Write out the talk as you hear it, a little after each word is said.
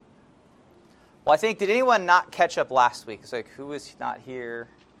Well, I think, did anyone not catch up last week? It's like, who was not here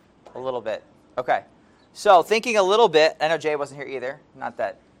a little bit? Okay. So thinking a little bit, I know Jay wasn't here either. Not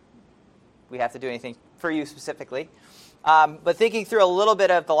that we have to do anything for you specifically. But thinking through a little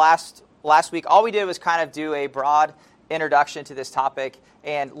bit of the last week, all we did was kind of do a broad introduction to this topic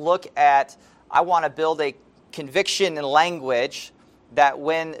and look at, I want to build a conviction in language that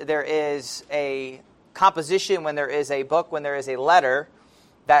when there is a composition, when there is a book, when there is a letter,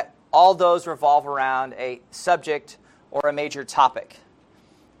 that all those revolve around a subject or a major topic.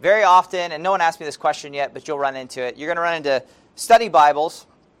 Very often, and no one asked me this question yet, but you'll run into it, you're going to run into study Bibles,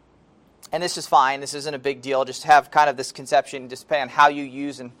 and this is fine, this isn't a big deal, just have kind of this conception, just depending on how you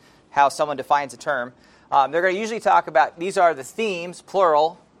use and how someone defines a term. They're going to usually talk about, these are the themes,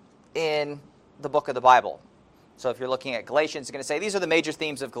 plural, in the book of the Bible. So if you're looking at Galatians, it's going to say, these are the major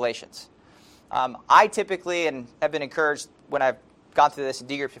themes of Galatians. I typically, and have been encouraged when I've gone through this in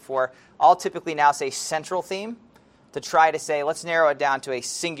D groups before, I'll typically now say central theme to try to say, let's narrow it down to a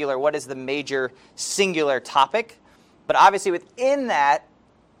singular, what is the major singular topic? But obviously within that,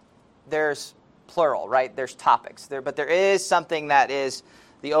 there's plural, right? There's topics. But there is something that is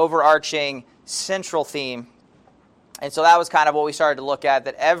the overarching central theme. And so that was kind of what we started to look at,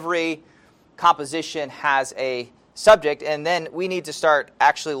 that every composition has a subject, and then we need to start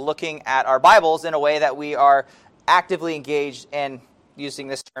actually looking at our Bibles in a way that we are actively engaged and, using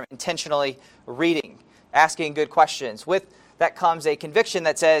this term, intentionally reading, asking good questions. With that comes a conviction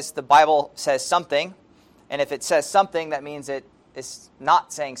that says the Bible says something, and if it says something, that means it is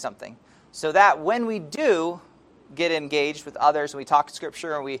not saying something. So that when we do get engaged with others, and we talk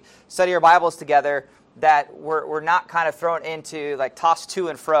Scripture, and we study our Bibles together, that we're not kind of thrown into, like, tossed to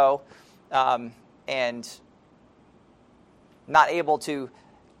and fro, and not able to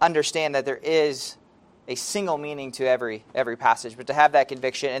understand that there is a single meaning to every passage, but to have that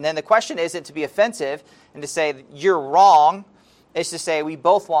conviction. And then the question isn't to be offensive and to say you're wrong. It's to say we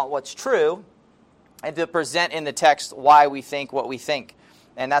both want what's true and to present in the text why we think what we think.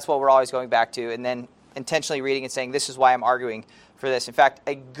 And that's what we're always going back to. And then intentionally reading and saying, this is why I'm arguing for this. In fact,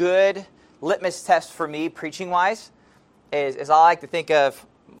 a good litmus test for me, preaching-wise, is I like to think of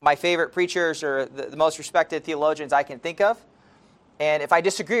my favorite preachers or the most respected theologians I can think of. And if I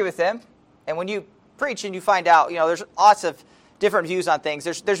disagree with them, and when you preach and you find out, there's lots of different views on things.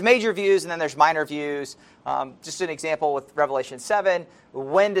 There's major views and then there's minor views. Just an example with Revelation 7.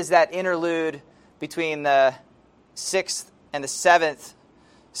 When does that interlude between the 6th and the 7th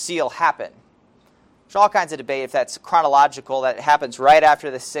seal happen? There's all kinds of debate if that's chronological, that it happens right after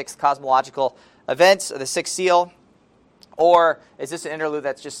the 6th cosmological events of the 6th seal, or is this an interlude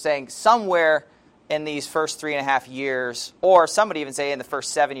that's just saying somewhere in these first 3.5 years, or some would even say in the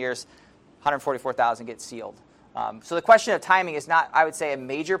first 7 years, 144,000 get sealed. So the question of timing is not, I would say, a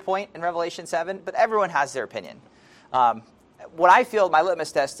major point in Revelation 7, but everyone has their opinion. What I feel my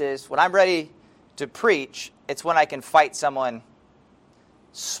litmus test is, when I'm ready to preach, it's when I can fight someone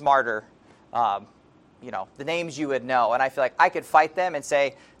smarter, the names you would know, and I feel like I could fight them and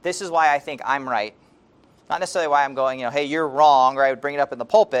say, this is why I think I'm right. Not necessarily why I'm going, hey, you're wrong, or I would bring it up in the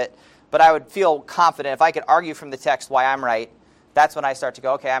pulpit, but I would feel confident if I could argue from the text why I'm right. That's when I start to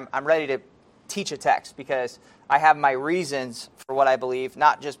go, okay, I'm ready to teach a text because I have my reasons for what I believe,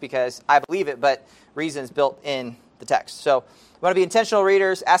 not just because I believe it, but reasons built in the text. So we want to be intentional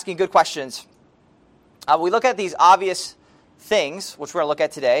readers, asking good questions. We look at these obvious things, which we're going to look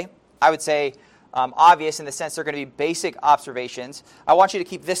at today. I would say obvious in the sense they're going to be basic observations. I want you to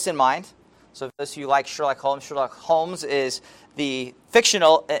keep this in mind. So if those of you like Sherlock Holmes is the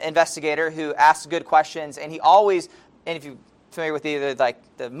fictional investigator who asks good questions, and he always, and if you're familiar with either like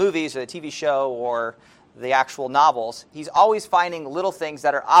the movies or the TV show or the actual novels, he's always finding little things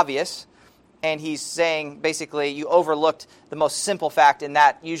that are obvious, and he's saying basically you overlooked the most simple fact, and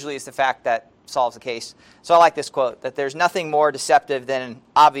that usually is the fact that solves the case. So I like this quote, that there's nothing more deceptive than an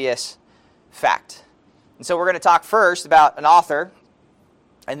obvious fact. And so we're going to talk first about an author,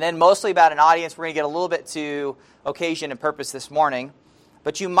 and then mostly about an audience. We're going to get a little bit to occasion and purpose this morning.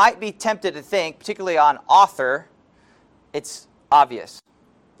 But you might be tempted to think, particularly on author, it's obvious,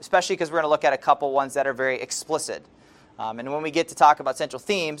 especially because we're going to look at a couple ones that are very explicit. And when we get to talk about central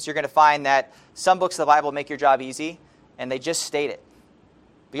themes, you're going to find that some books of the Bible make your job easy, and they just state it.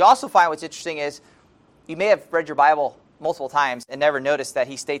 But you also find what's interesting is you may have read your Bible multiple times and never noticed that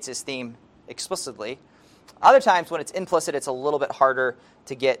he states his theme explicitly. Other times when it's implicit, it's a little bit harder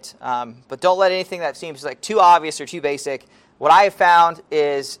to get. But don't let anything that seems like too obvious or too basic. What I have found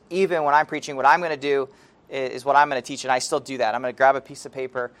is even when I'm preaching, what I'm going to do is what I'm going to teach, and I still do that. I'm going to grab a piece of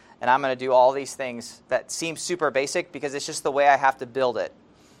paper, and I'm going to do all these things that seem super basic because it's just the way I have to build it.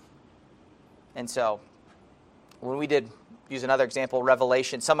 And so when we did use another example,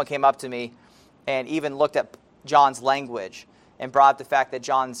 Revelation, someone came up to me and even looked at John's language and brought up the fact that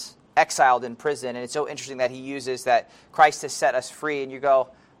John's exiled in prison. And it's so interesting that he uses that Christ has set us free. And you go,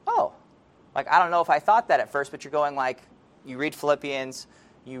 oh, like, I don't know if I thought that at first, but you're going like, you read Philippians,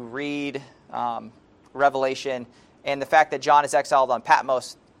 you read Revelation, and the fact that John is exiled on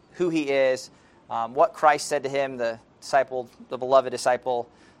Patmos, who he is, what Christ said to him, the disciple, the beloved disciple,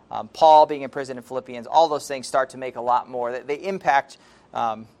 Paul being in prison in Philippians, all those things start to make a lot more. They impact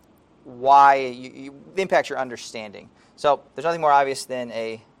they impact your understanding. So there's nothing more obvious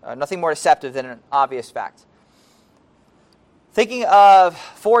than nothing more deceptive than an obvious fact. Thinking of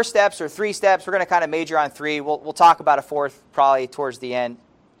 4 steps or 3 steps, we're going to kind of major on 3. We'll talk about a 4th probably towards the end.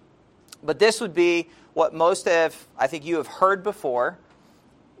 But this would be what most of, I think you have heard before,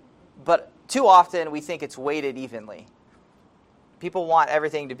 but too often we think it's weighted evenly. People want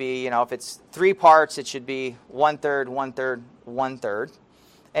everything to be, if it's 3 parts, it should be 1/3, 1/3, 1/3.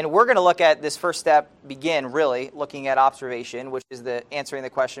 And we're going to look at this first step, begin really looking at observation, which is answering the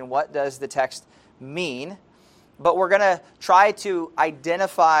question, what does the text mean? But we're going to try to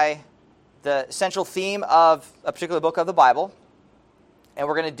identify the central theme of a particular book of the Bible. And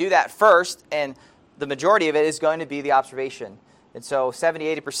we're going to do that first, and the majority of it is going to be the observation. And so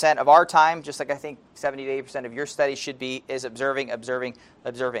 70-80% of our time, just like I think 70-80% of your study should be, is observing, observing,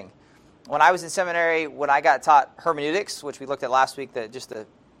 observing. When I was in seminary, when I got taught hermeneutics, which we looked at last week, just the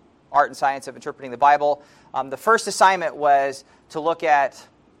art and science of interpreting the Bible, the first assignment was to look at,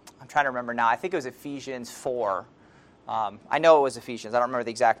 I'm trying to remember now, I think it was Ephesians 4. I know it was Ephesians. I don't remember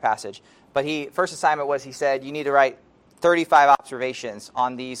the exact passage. But first assignment was, he said, you need to write 35 observations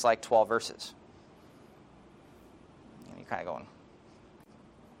on these 12 verses. And you're kind of going,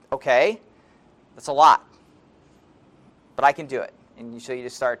 okay, that's a lot. But I can do it. And so you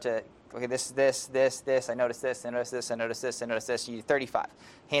just start to, okay, this, I notice this, I notice this, I notice this, I notice this. You do 35.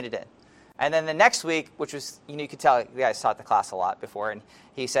 Hand it in. And then the next week, which was, you could tell the guys taught the class a lot before, and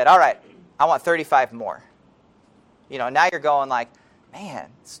he said, all right, I want 35 more. Now you're going like, man,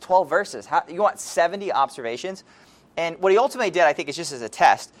 it's 12 verses. You want 70 observations? And what he ultimately did, I think, is just as a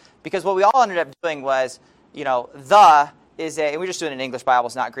test, because what we all ended up doing was, the is and we're just doing it in English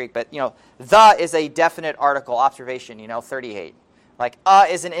Bibles, not Greek, but, the is a definite article, observation, 38. Like,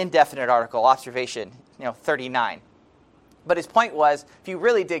 is an indefinite article, observation, 39. But his point was, if you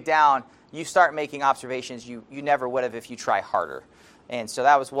really dig down, you start making observations you never would have if you try harder. And so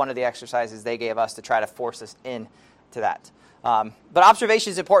that was one of the exercises they gave us to try to force us into that. But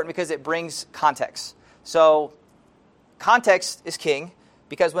observation is important because it brings context. So context is king,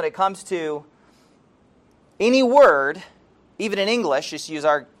 because when it comes to any word, even in English, just use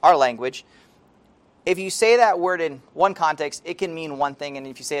our language, if you say that word in one context, it can mean one thing, and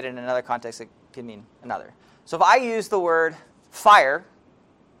if you say it in another context, it can mean another. So if I use the word fire,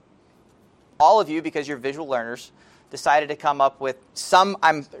 all of you, because you're visual learners, decided to come up with some,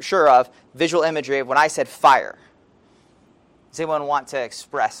 I'm sure of, visual imagery of when I said fire. Does anyone want to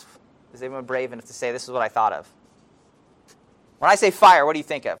express? Is anyone brave enough to say, this is what I thought of? When I say fire, what do you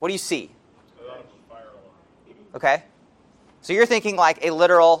think of? What do you see? Okay. So you're thinking like a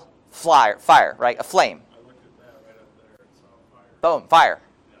literal fire, right? A flame. I looked at that right up there and saw fire. Boom, fire.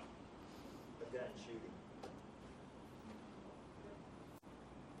 Yeah. A gun shooting.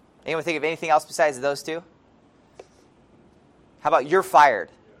 Anyone think of anything else besides those two? How about you're fired?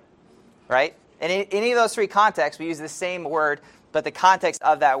 Right? And in any of those 3 contexts, we use the same word, but the context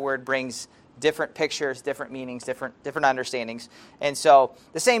of that word brings different pictures, different meanings, different understandings. And so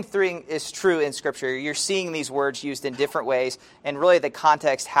the same thing is true in Scripture. You're seeing these words used in different ways, and really the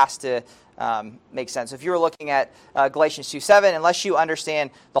context has to make sense. If you were looking at Galatians 2:7, unless you understand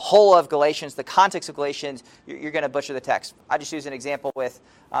the whole of Galatians, the context of Galatians, you're going to butcher the text. I just use an example with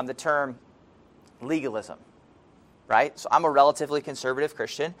the term legalism. Right? So I'm a relatively conservative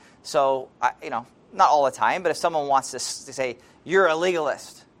Christian. So, not all the time, but if someone wants to say, you're a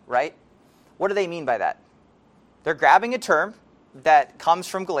legalist, right? What do they mean by that? They're grabbing a term that comes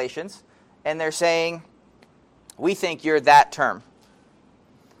from Galatians, and they're saying, we think you're that term.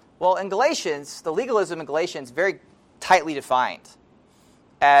 Well, in Galatians, the legalism in Galatians is very tightly defined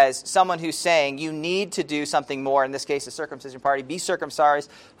as someone who's saying you need to do something more, in this case, the circumcision party, be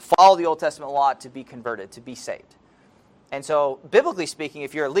circumcised, follow the Old Testament law to be converted, to be saved. And so, biblically speaking,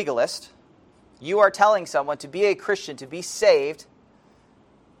 if you're a legalist, you are telling someone to be a Christian, to be saved,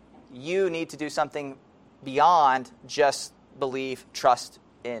 you need to do something beyond just believe, trust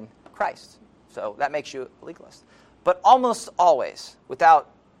in Christ. So that makes you a legalist. But almost always, without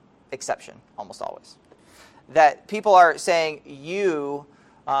exception, almost always, that people are saying you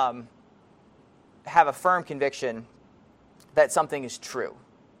have a firm conviction that something is true,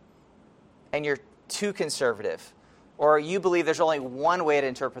 and you're too conservative, or you believe there's only one way to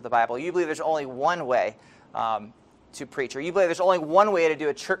interpret the Bible, you believe there's only one way to preach, or you believe there's only one way to do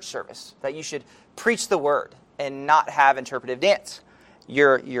a church service, that you should preach the word and not have interpretive dance,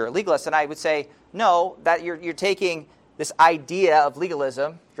 you're a legalist. And I would say, no, that you're taking this idea of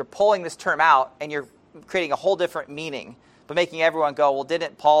legalism, you're pulling this term out, and you're creating a whole different meaning, but making everyone go, well,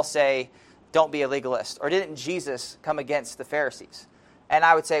 didn't Paul say, don't be a legalist? Or didn't Jesus come against the Pharisees? And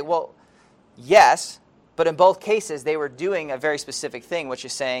I would say, well, yes, but in both cases, they were doing a very specific thing, which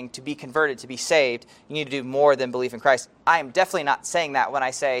is saying to be converted, to be saved, you need to do more than believe in Christ. I am definitely not saying that when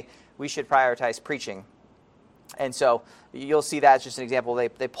I say we should prioritize preaching. And so you'll see that as just an example.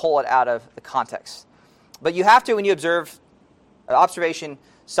 They pull it out of the context. But you have to, when you observe, observation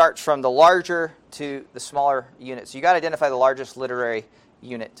starts from the larger to the smaller unit. So you got to identify the largest literary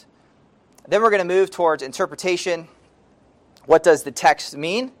unit. Then we're going to move towards interpretation. What does the text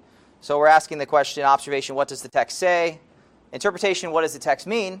mean? So we're asking the question, observation, what does the text say? Interpretation, what does the text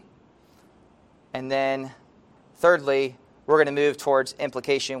mean? And then thirdly, we're going to move towards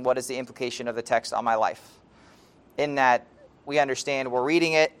implication. What is the implication of the text on my life? In that we understand we're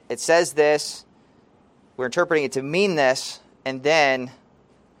reading it, it says this, we're interpreting it to mean this, and then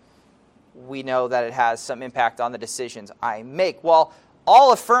we know that it has some impact on the decisions I make. Well,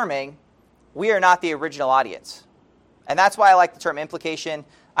 all affirming, we are not the original audience. And that's why I like the term implication.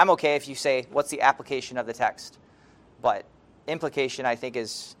 I'm okay if you say, what's the application of the text? But implication, I think,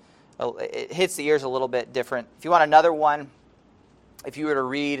 it hits the ears a little bit different. If you want another one, if you were to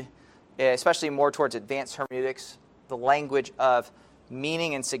read, especially more towards advanced hermeneutics, the language of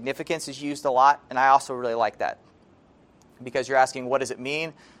meaning and significance is used a lot, and I also really like that. Because you're asking, what does it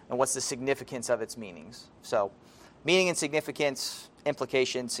mean, and what's the significance of its meanings? So, meaning and significance,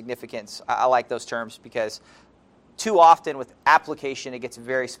 implication, significance, I like those terms because too often with application, it gets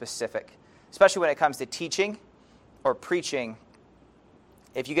very specific, especially when it comes to teaching or preaching.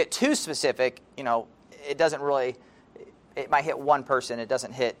 If you get too specific, it doesn't really, it might hit one person, it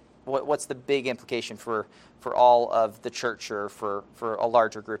doesn't hit, what's the big implication for all of the church or for a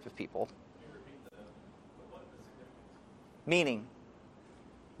larger group of people? Meaning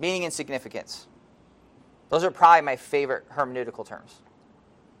and significance. Those are probably my favorite hermeneutical terms.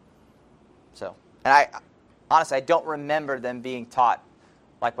 So, and honestly, I don't remember them being taught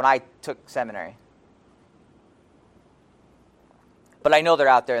like when I took seminary. But I know they're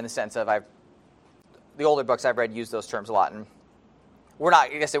out there in the sense of the older books I've read use those terms a lot. And we're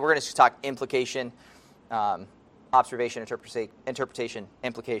not, like I said, we're going to talk implication, observation, interpretation,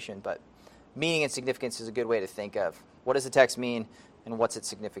 implication. But meaning and significance is a good way to think of what does the text mean and what's its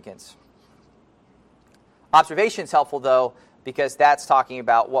significance. Observation is helpful, though, because that's talking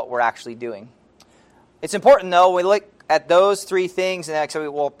about what we're actually doing. It's important, though, we look at those three things, and actually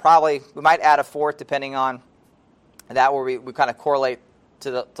we might add a fourth depending on that, where we kind of correlate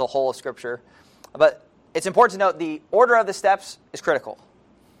to the whole of Scripture. But it's important to note the order of the steps is critical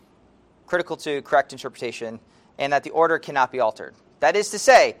to correct interpretation, and that the order cannot be altered. That is to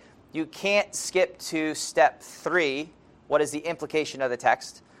say, you can't skip to step 3, what is the implication of the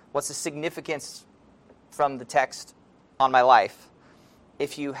text, what's the significance from the text on my life,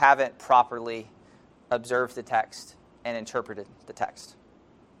 if you haven't properly observed the text and interpreted the text.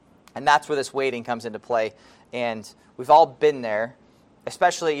 And that's where this waiting comes into play. And we've all been there,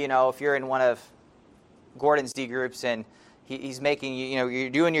 especially, if you're in one of Gordon's D groups and he's making, you're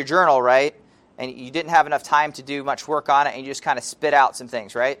doing your journal, right? And you didn't have enough time to do much work on it, and you just kind of spit out some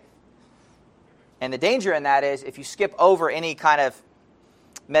things, right? And the danger in that is if you skip over any kind of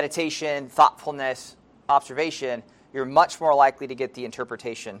meditation, thoughtfulness, observation, you're much more likely to get the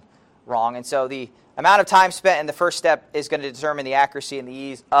interpretation wrong. And so the amount of time spent in the first step is going to determine the accuracy and the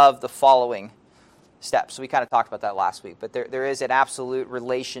ease of the following steps. So we kind of talked about that last week. But there is an absolute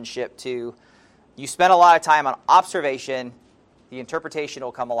relationship to, you spend a lot of time on observation, the interpretation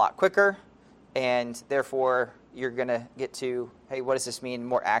will come a lot quicker, and therefore you're going to get to, hey, what does this mean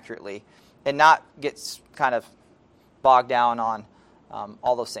more accurately? And not get kind of bogged down on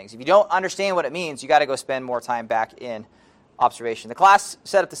all those things. If you don't understand what it means, you got to go spend more time back in observation. The class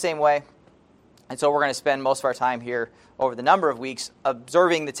set up the same way, and so we're going to spend most of our time here over the number of weeks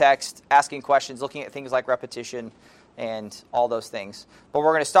observing the text, asking questions, looking at things like repetition and all those things. But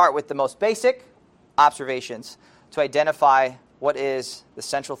we're going to start with the most basic observations to identify what is the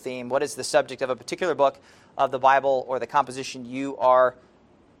central theme, what is the subject of a particular book of the Bible or the composition you are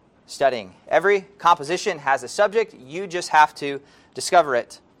studying. Every composition has a subject. You just have to discover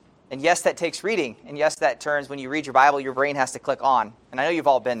it. And yes, that takes reading. And yes, that turns, when you read your Bible, your brain has to click on. And I know you've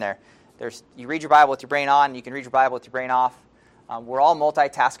all been there. You read your Bible with your brain on, you can read your Bible with your brain off. We're all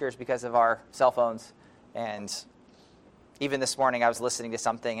multitaskers because of our cell phones. And even this morning, I was listening to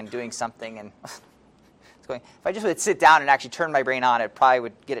something and doing something, and it's going. If I just would sit down and actually turn my brain on, it probably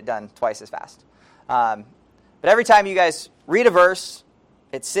would get it done twice as fast. But every time you guys read a verse,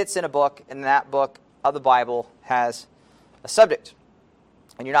 it sits in a book, and that book of the Bible has a subject.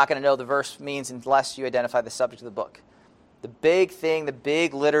 And you're not going to know the verse means unless you identify the subject of the book. The big thing, the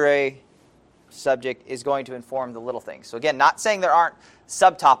big literary subject is going to inform the little things. So again, not saying there aren't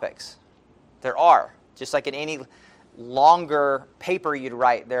subtopics. There are. Just like in any longer paper you'd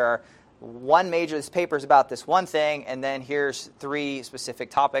write, there are one major, this paper is about this one thing, and then here's 3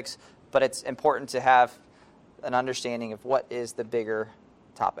 specific topics. But it's important to have an understanding of what is the bigger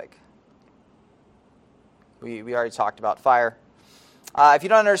topic. We already talked about fire. If you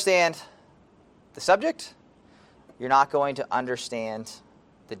don't understand the subject, you're not going to understand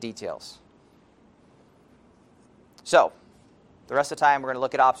the details. So, the rest of the time we're going to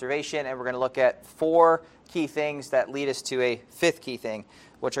look at observation, and we're going to look at 4 key things that lead us to a 5th key thing,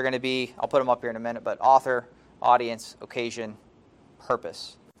 which are going to be, I'll put them up here in a minute, but author, audience, occasion,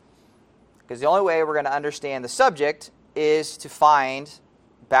 purpose. Because the only way we're going to understand the subject is to find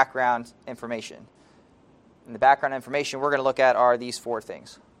background information. And the background information we're going to look at are these 4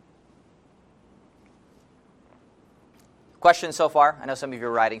 things. Questions so far? I know some of you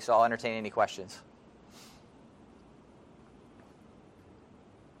are writing, so I'll entertain any questions.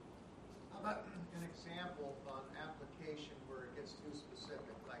 How about an example of an application where it gets too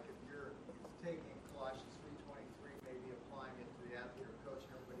specific? Like if you're taking Colossians 3:23, maybe applying it to the athlete or coach,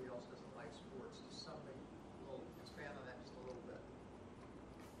 and everybody else doesn't like sports. Just something, expand on that just a little bit.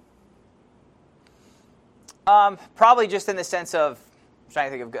 Probably just in the sense of, I'm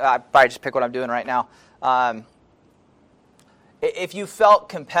trying to think of, I probably just pick what I'm doing right now. If you felt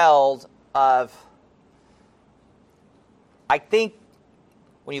compelled of, I think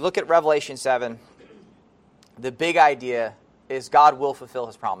when you look at Revelation 7, the big idea is God will fulfill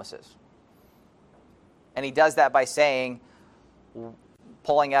his promises. And he does that by saying,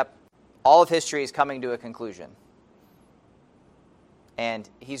 pulling up, all of history is coming to a conclusion. And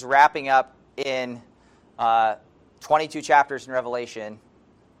he's wrapping up in 22 chapters in Revelation,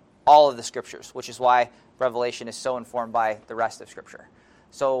 all of the scriptures, which is why Revelation is so informed by the rest of Scripture.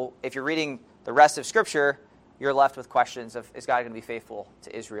 So if you're reading the rest of Scripture, you're left with questions of, is God going to be faithful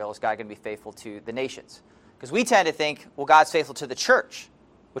to Israel? Is God going to be faithful to the nations? Because we tend to think, well, God's faithful to the church,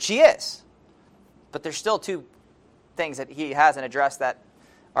 which he is. But there's still 2 things that he hasn't addressed that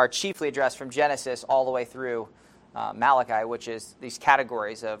are chiefly addressed from Genesis all the way through Malachi, which is these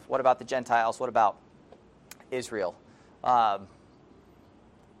categories of what about the Gentiles, what about Israel?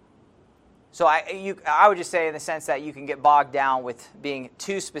 So I would just say in the sense that you can get bogged down with being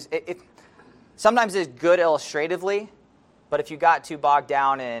too specific. Sometimes it's good illustratively, but if you got too bogged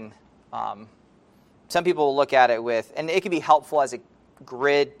down in, some people will look at it with, and it can be helpful as a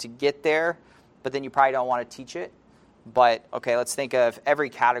grid to get there, but then you probably don't want to teach it. But, okay, let's think of every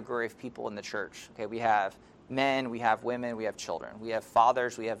category of people in the church. Okay, we have men, we have women, we have children. We have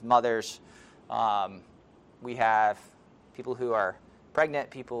fathers, we have mothers. We have people who are pregnant,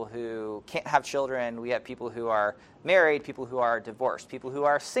 people who can't have children. We have people who are married, people who are divorced, people who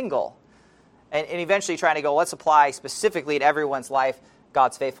are single. And eventually trying to go, let's apply specifically to everyone's life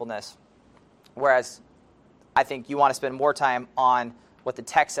God's faithfulness. Whereas I think you want to spend more time on what the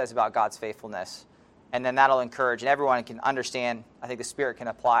text says about God's faithfulness. And then that'll encourage, and everyone can understand, I think the Spirit can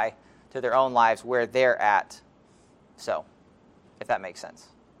apply to their own lives where they're at. So, if that makes sense.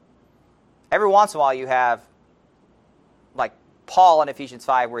 Every once in a while you have, like Paul in Ephesians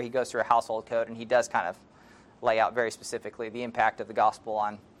 5, where he goes through a household code, and he does kind of lay out very specifically the impact of the gospel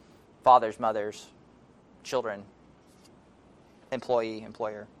on fathers, mothers, children, employee,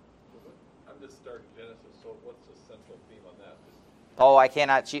 employer. I'm just starting Genesis, so what's the central theme on that? Oh, I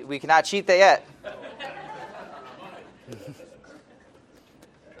cannot cheat. We cannot cheat that yet.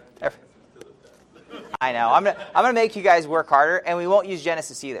 I know. I'm gonna make you guys work harder, and we won't use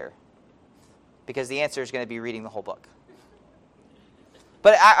Genesis either, because the answer is going to be reading the whole book.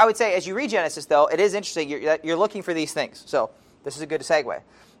 But I would say, as you read Genesis, though, it is interesting. You're looking for these things. So this is a good segue.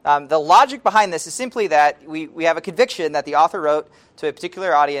 The logic behind this is simply that we have a conviction that the author wrote to a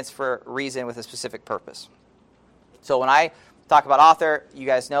particular audience for a reason with a specific purpose. So when I talk about author, you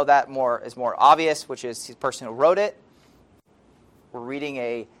guys know that is more obvious, which is the person who wrote it. We're reading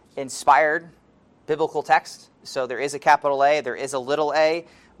a inspired biblical text. So there is a capital A, there is a little a.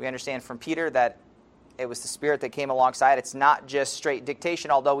 We understand from Peter that it was the Spirit that came alongside. It's not just straight dictation,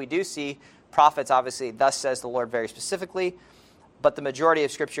 although we do see prophets, obviously, thus says the Lord very specifically. but the majority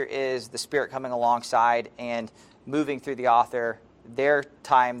of Scripture is the Spirit coming alongside and moving through the author, their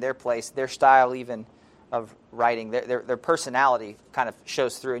time, their place, their style even of writing, their personality kind of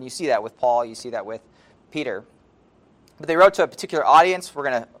shows through. And you see that with Paul, you see that with Peter. But they wrote to a particular audience. We're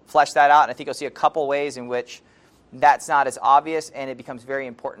going to flesh that out, and I think you'll see a couple ways in which that's not as obvious, and it becomes very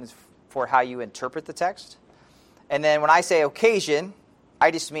important for how you interpret the text. And then when I say occasion,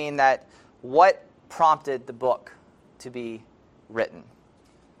 I just mean that what prompted the book to be written?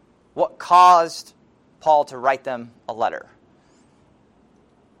 What caused Paul to write them a letter?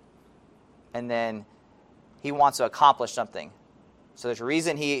 And then he wants to accomplish something. So there's a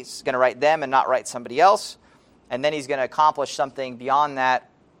reason he's going to write them and not write somebody else. And then he's going to accomplish something beyond that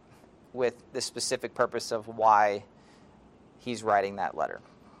with the specific purpose of why he's writing that letter.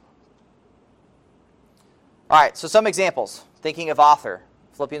 All right, so some examples. Thinking of author.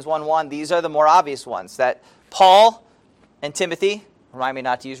 Philippians 1:1, these are the more obvious ones. That Paul and Timothy, remind me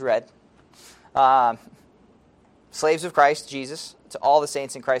not to use red, slaves of Christ Jesus, to all the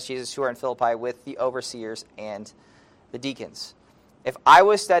saints in Christ Jesus who are in Philippi with the overseers and the deacons. If I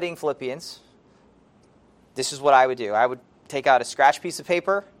was studying Philippians, this is what I would do. I would take out a scratch piece of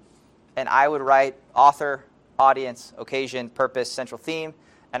paper, and I would write author, audience, occasion, purpose, central theme,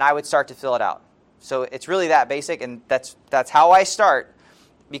 and I would start to fill it out. So it's really that basic, and that's how I start,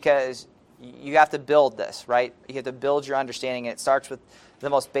 because you have to build this, right? You have to build your understanding, and it starts with the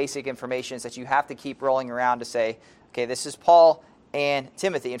most basic information that you have to keep rolling around to say, okay, this is Paul and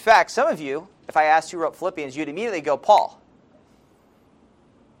Timothy. In fact, some of you, if I asked who wrote Philippians, you'd immediately go Paul.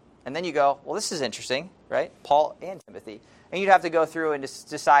 And then you go, well, this is interesting, right? Paul and Timothy. And you'd have to go through and just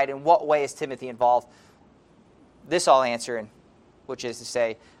decide in what way is Timothy involved. This I'll answer, which is to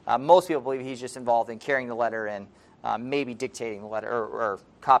say, most people believe he's just involved in carrying the letter and maybe dictating the letter or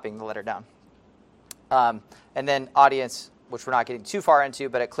copying the letter down. And then audience, which we're not getting too far into,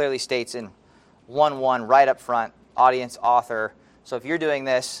 but it clearly states in 1:1 right up front, audience, author. So if you're doing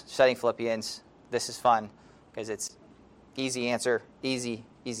this, studying Philippians, this is fun because it's easy answer, easy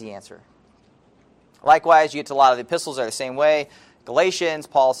answer. Likewise, you get to a lot of the epistles are the same way. Galatians,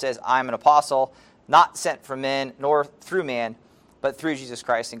 Paul says, I'm an apostle, not sent from men, nor through man, but through Jesus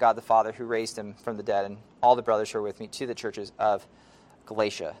Christ and God the Father who raised him from the dead, and all the brothers who are with me to the churches of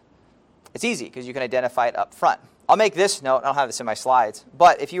Galatia. It's easy because you can identify it up front. I'll make this note. I don't have this in my slides.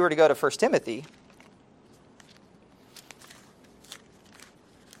 But if you were to go to 1 Timothy,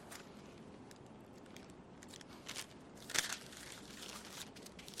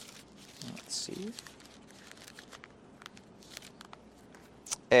 let's see,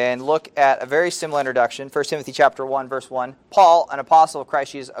 and look at a very similar introduction. 1 Timothy chapter 1, verse 1. Paul, an apostle of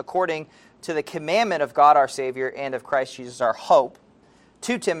Christ Jesus, according to the commandment of God our Savior and of Christ Jesus our hope,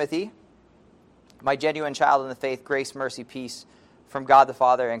 to Timothy, my genuine child in the faith, grace, mercy, peace from God the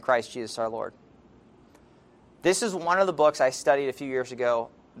Father and Christ Jesus our Lord. This is one of the books I studied a few years ago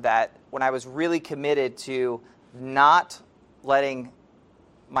that when I was really committed to not letting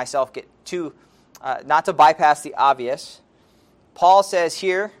myself get too, not to bypass the obvious. Paul says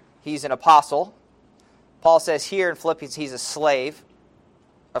here he's an apostle. Paul says here in Philippians he's a slave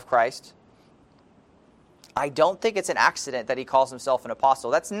of Christ. I don't think it's an accident that he calls himself an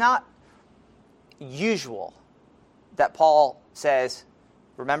apostle. That's not usual that Paul says,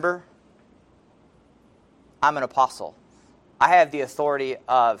 remember, I'm an apostle. I have the authority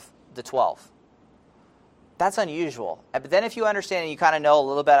of the 12. That's unusual. But then if you understand and you kind of know a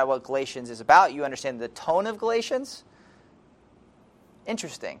little bit about what Galatians is about, you understand the tone of Galatians,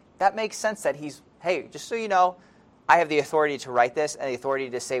 interesting. That makes sense that he's, hey, just so you know, I have the authority to write this and the authority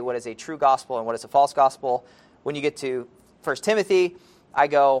to say what is a true gospel and what is a false gospel. When you get to 1 Timothy, I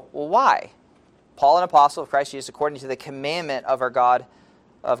go, well, why? Paul, an apostle of Christ Jesus, according to the commandment of God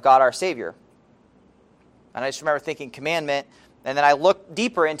our Savior. And I just remember thinking commandment, and then I looked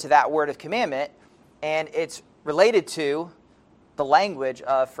deeper into that word of commandment, and it's related to the language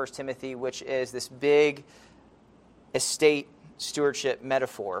of 1 Timothy, which is this big estate stewardship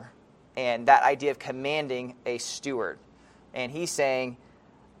metaphor, and that idea of commanding a steward. And he's saying,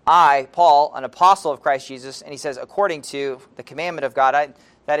 I, Paul, an apostle of Christ Jesus, and he says, according to the commandment of God,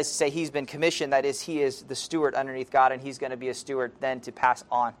 that is to say, he's been commissioned, that is, he is the steward underneath God, and he's going to be a steward then to pass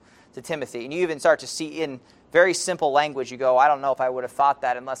on to Timothy. And you even start to see in very simple language, you go, I don't know if I would have thought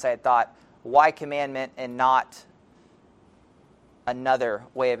that unless I had thought, why commandment and not another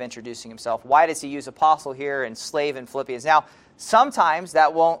way of introducing himself? Why does he use apostle here and slave in Philippians? Now, sometimes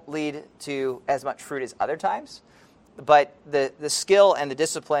that won't lead to as much fruit as other times, but the skill and the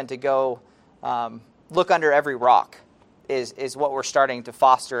discipline to go look under every rock is what we're starting to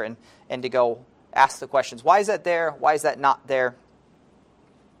foster and to go ask the questions. Why is that there? Why is that not there?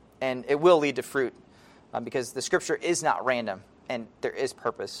 And it will lead to fruit because the Scripture is not random, and there is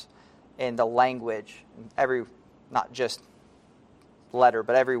purpose in the language. Not just letter,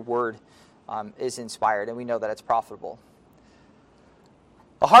 but every word is inspired, and we know that it's profitable.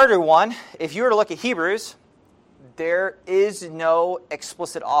 The harder one, if you were to look at Hebrews, there is no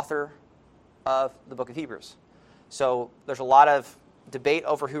explicit author of the book of Hebrews. So there's a lot of debate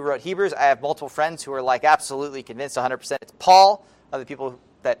over who wrote Hebrews. I have multiple friends who are like absolutely convinced 100% it's Paul. Other people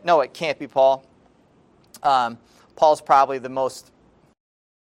that no, it can't be Paul. Paul's probably the most.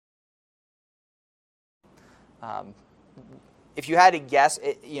 If you had to guess,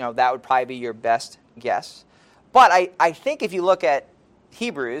 that would probably be your best guess. But I think if you look at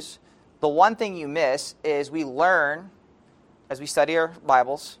Hebrews, the one thing you miss is we learn, as we study our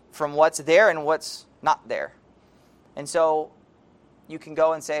Bibles, from what's there and what's not there. And so you can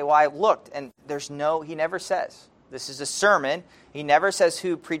go and say, well, I looked, and he never says. This is a sermon. He never says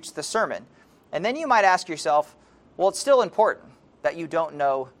who preached the sermon. And then you might ask yourself, well, it's still important that you don't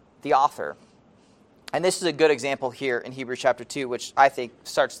know the author. And this is a good example here in Hebrews chapter 2, which I think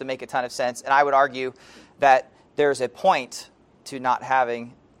starts to make a ton of sense. And I would argue that there's a point to not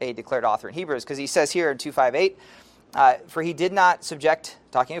having a declared author in Hebrews, because he says here in 2:5-8, for he did not subject,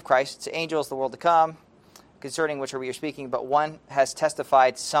 talking of Christ, to angels the world to come, concerning which we are speaking, but one has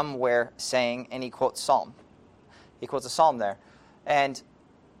testified somewhere saying, and he quotes Psalm. He quotes a psalm there. And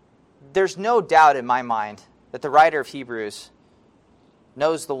there's no doubt in my mind that the writer of Hebrews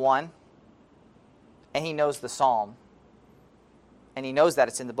knows the one, and he knows the psalm, and he knows that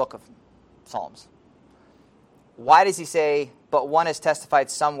it's in the book of Psalms. Why does he say, but one has testified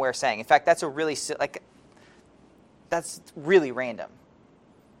somewhere saying? In fact, that's that's really random.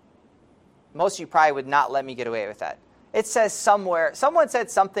 Most of you probably would not let me get away with that. It says somewhere, someone said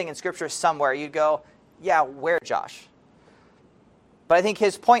something in Scripture somewhere, you'd go, yeah, where, Josh? But I think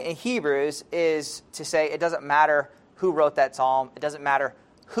his point in Hebrews is to say it doesn't matter who wrote that psalm. It doesn't matter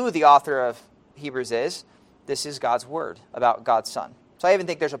who the author of Hebrews is. This is God's word about God's Son. So I even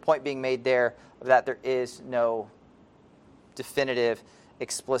think there's a point being made there that there is no definitive,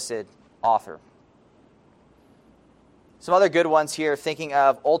 explicit author. Some other good ones here, thinking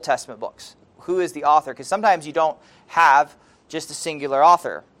of Old Testament books. Who is the author? Because sometimes you don't have just a singular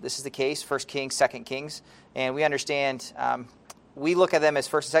author. This is the case, 1 Kings, 2 Kings. And we understand, we look at them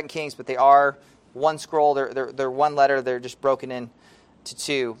as 1 and 2 Kings, but they are one scroll. They're one letter. They're just broken into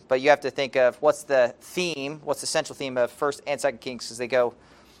two. But you have to think of what's the theme, what's the central theme of 1 and 2 Kings, because they go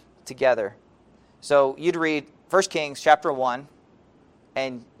together. So you'd read 1 Kings chapter 1,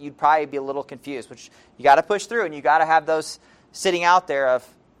 and you'd probably be a little confused, which you got to push through, and you got to have those sitting out there of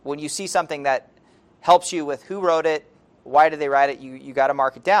when you see something that helps you with who wrote it, why did they write it, you got to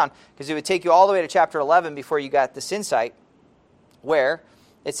mark it down, because it would take you all the way to chapter 11 before you got this insight where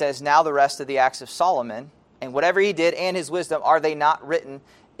it says, now the rest of the acts of Solomon, and whatever he did and his wisdom, are they not written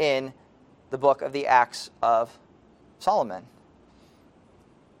in the book of the Acts of Solomon?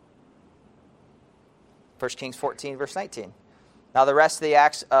 1 Kings 14, verse 19. Now the rest of the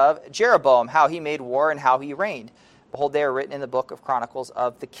acts of Jeroboam, how he made war and how he reigned. Behold, they are written in the book of Chronicles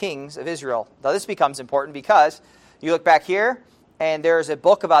of the kings of Israel. Now this becomes important because you look back here, and there's a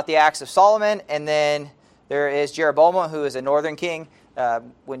book about the acts of Solomon, and then there is Jeroboam, who is a northern king.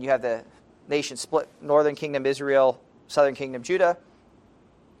 When you have the nation split, northern kingdom Israel, southern kingdom Judah,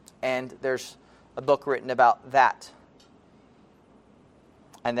 and there's a book written about that.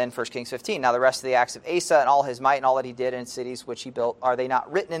 And then 1 Kings 15. Now the rest of the acts of Asa and all his might and all that he did in cities which he built, are they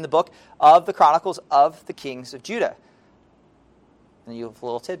not written in the book of the Chronicles of the kings of Judah? And you have a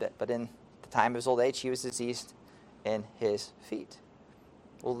little tidbit. But in the time of his old age, he was diseased in his feet.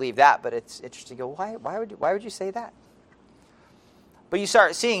 We'll leave that, but it's interesting to go, why would you say that? But you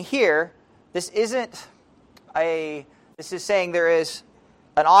start seeing here, this is saying there is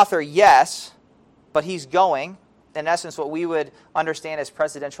an author, yes, but he's going, in essence, what we would understand as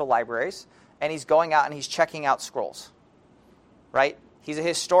presidential libraries, and he's going out and he's checking out scrolls, right? He's a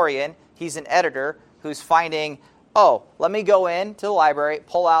historian. He's an editor who's finding, let me go into the library,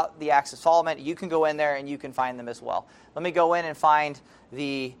 pull out the Acts of Solomon. You can go in there and you can find them as well. Let me go in and find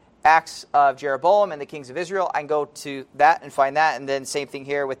the Acts of Jeroboam and the kings of Israel. I can go to that and find that, and then same thing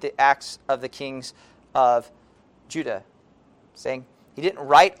here with the Acts of the kings of Judah. Saying he didn't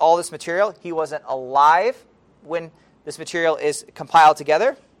write all this material. He wasn't alive when this material is compiled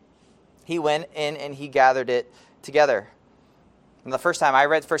together. He went in and he gathered it together. And the first time I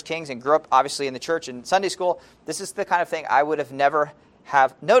read 1 Kings and grew up, obviously, in the church and Sunday school, this is the kind of thing I would have never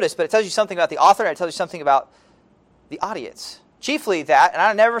have noticed. But it tells you something about the author, and it tells you something about the audience. Chiefly that, and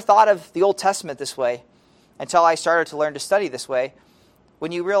I never thought of the Old Testament this way until I started to learn to study this way.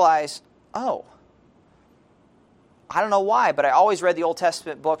 when you realize, oh, I don't know why, but I always read the Old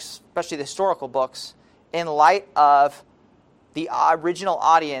Testament books, especially the historical books, in light of the original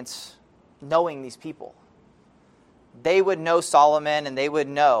audience knowing these people. They would know Solomon and they would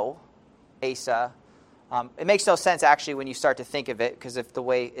know Asa. It makes no sense, actually, when you start to think of it because of the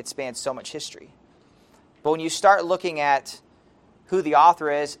way it spans so much history. But when you start looking at who the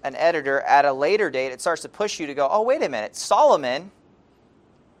author is, an editor, at a later date, it starts to push you to go, oh, wait a minute, Solomon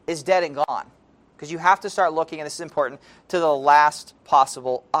is dead and gone. Because you have to start looking, and this is important, to the last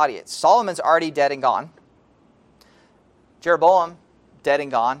possible audience. Solomon's already dead and gone. Jeroboam, dead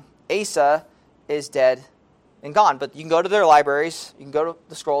and gone. Asa is dead and gone. But you can go to their libraries, you can go to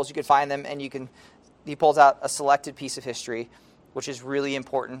the scrolls, you can find them, and he pulls out a selected piece of history, which is really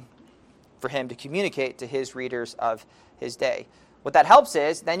important for him to communicate to his readers of his day. What that helps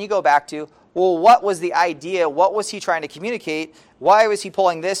is, then you go back to, well, what was the idea? What was he trying to communicate? Why was he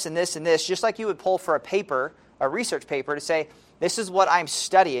pulling this and this and this? Just like you would pull for a paper, a research paper, to say, this is what I'm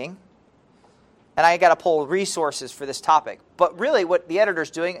studying, and I got to pull resources for this topic. But really, what the editor's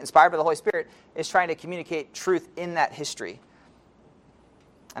doing, inspired by the Holy Spirit, is trying to communicate truth in that history.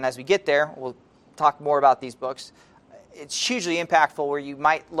 And as we get there, we'll talk more about these books. It's hugely impactful where you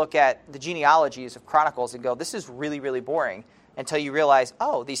might look at the genealogies of Chronicles and go, this is really, really boring, until you realize,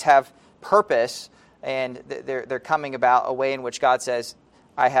 oh, these have purpose, and they're coming about a way in which God says,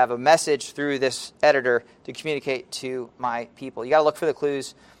 I have a message through this editor to communicate to my people. You got to look for the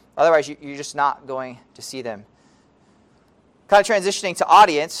clues. Otherwise, you're just not going to see them. Kind of transitioning to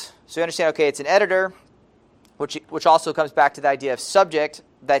audience. So you understand, okay, it's an editor, which also comes back to the idea of subject,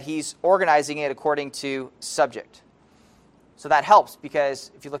 that he's organizing it according to subject. So that helps,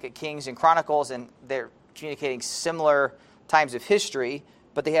 because if you look at Kings and Chronicles, and they're communicating similar times of history,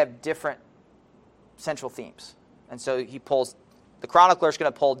 but they have different central themes. And so the chronicler's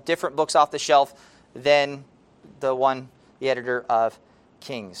going to pull different books off the shelf than the editor of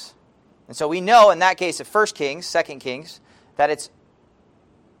Kings. And so we know in that case of 1 Kings, 2 Kings, that it's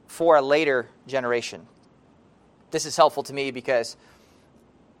for a later generation. This is helpful to me because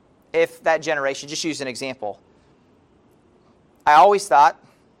if that generation, just use an example, I always thought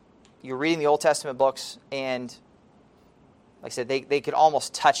you're reading the Old Testament books and, like I said, they could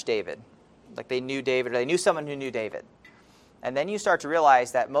almost touch David. Like they knew David, or they knew someone who knew David. And then you start to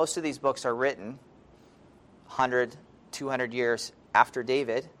realize that most of these books are written 100, 200 years after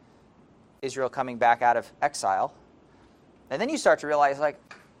David, Israel coming back out of exile. And then you start to realize, like,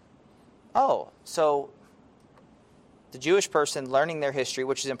 oh, so the Jewish person learning their history,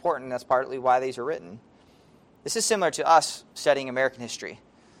 which is important, that's partly why these are written. This is similar to us studying American history.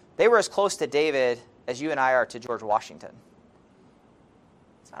 They were as close to David as you and I are to George Washington.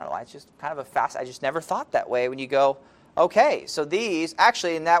 I don't know why, it's just kind of I just never thought that way when you go, okay, so these,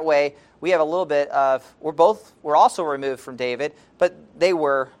 actually in that way, we have a little bit of, we're also removed from David, but they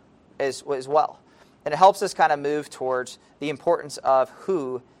were as well. And it helps us kind of move towards the importance of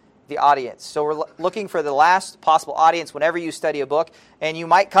who the audience. So we're looking for the last possible audience whenever you study a book, and you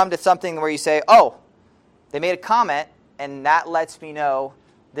might come to something where you say, oh, they made a comment, and that lets me know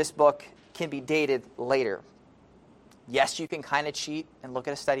this book can be dated later. Yes, you can kind of cheat and look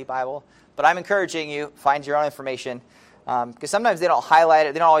at a study Bible, but I'm encouraging you, find your own information, because sometimes they don't highlight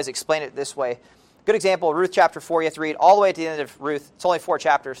it, they don't always explain it this way. Good example, Ruth chapter 4, you have to read all the way to the end of Ruth. It's only 4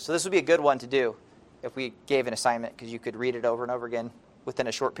 chapters, so this would be a good one to do if we gave an assignment, because you could read it over and over again within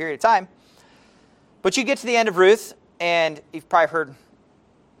a short period of time. But you get to the end of Ruth, and you've probably heard,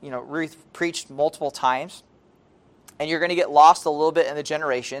 Ruth preached multiple times, and you're going to get lost a little bit in the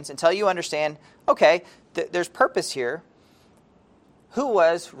generations until you understand, okay, there's purpose here. Who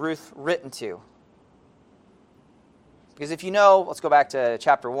was Ruth written to? Because if you know, let's go back to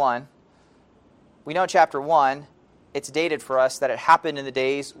chapter 1. We know in chapter 1, it's dated for us that it happened in the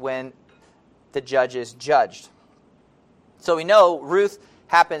days when the judges judged. So we know Ruth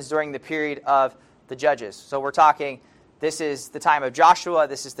happens during the period of the judges. So we're talking, this is the time of Joshua,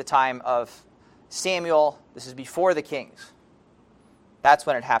 this is the time of Samuel, this is before the kings. That's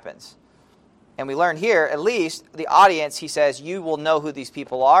when it happens. And we learn here, at least, the audience, he says, you will know who these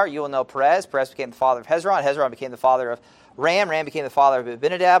people are. You will know Perez. Perez became the father of Hezron. Hezron became the father of Ram. Ram became the father of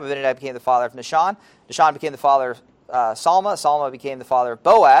Abinadab. Abinadab became the father of Nahshon. Nahshon became the father of Salma. Salma became the father of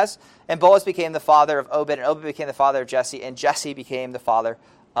Boaz. And Boaz became the father of Obed. And Obed became the father of Jesse. And Jesse became the father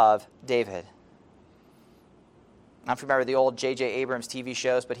of David. I don't know if you remember the old J.J. Abrams TV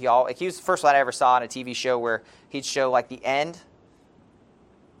shows, but he was the first one I ever saw on a TV show where he'd show like the end,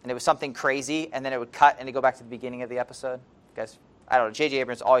 and it was something crazy, and then it would cut and it'd go back to the beginning of the episode. Guys, I don't know. J.J.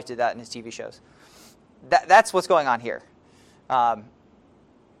 Abrams always did that in his TV shows. That's what's going on here.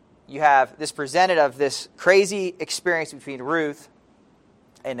 you have this presented of this crazy experience between Ruth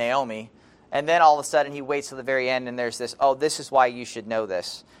and Naomi, and then all of a sudden he waits till the very end and there's this, oh, this is why you should know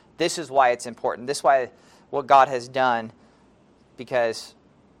this. This is why it's important. This is why what God has done, because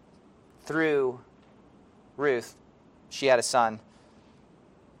through Ruth, she had a son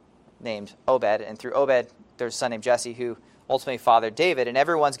named Obed, and through Obed, there's a son named Jesse who ultimately fathered David, and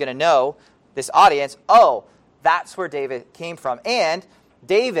everyone's going to know, this audience, oh, that's where David came from. And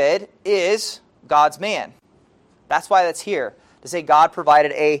David is God's man. That's why that's here, to say God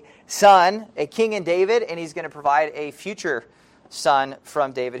provided a son, a king in David, and he's going to provide a future son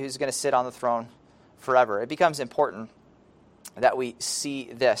from David who's going to sit on the throne forever. It becomes important that we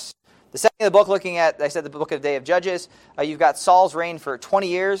see this. The second of the book, looking at, I said, the book of the Day of Judges, you've got Saul's reign for 20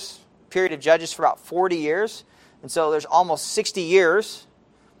 years, period of Judges for about 40 years. And so there's almost 60 years,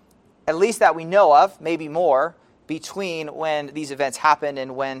 at least that we know of, maybe more, between when these events happen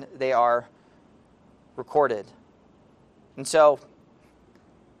and when they are recorded. And so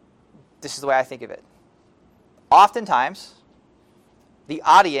this is the way I think of it. Oftentimes, the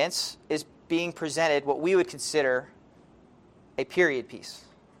audience is being presented what we would consider a period piece.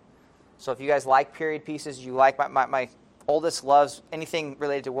 So if you guys like period pieces, you like my oldest loves anything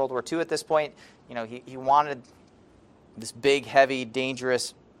related to World War II at this point. You know, he wanted this big, heavy,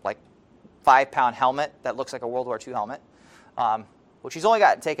 dangerous, like 5-pound helmet that looks like a World War II helmet, which he's only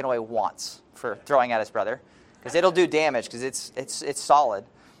got taken away once for throwing at his brother, because it'll do damage because it's solid.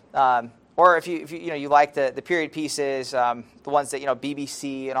 Or if you like the period pieces, the ones that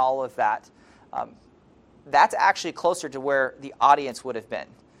BBC and all of that, that's actually closer to where the audience would have been.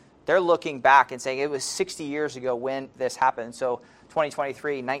 They're looking back and saying it was 60 years ago when this happened. So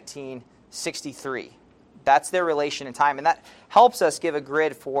 2023, 1963. That's their relation in time. And that helps us give a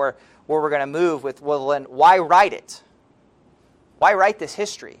grid for where we're going to move with, well, then why write it? Why write this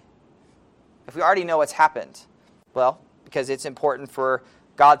history if we already know what's happened? Well, because it's important for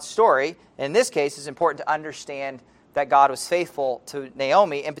God's story. In this case, it's important to understand that God was faithful to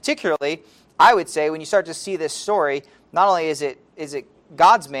Naomi. And particularly, I would say, when you start to see this story, not only is it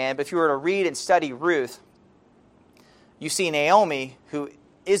God's man, but if you were to read and study Ruth, you see Naomi, who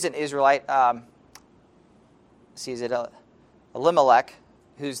is an Israelite. Is it Elimelech,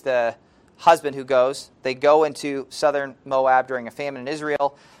 who's the husband who goes. They go into southern Moab during a famine in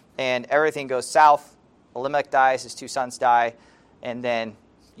Israel, and everything goes south. Elimelech dies, his 2 sons die, and then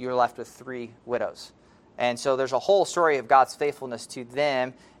you're left with 3 widows. And so there's a whole story of God's faithfulness to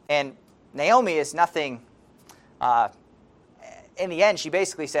them. And Naomi is nothing. In the end, she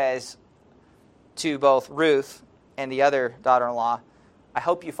basically says to both Ruth and the other daughter-in-law, I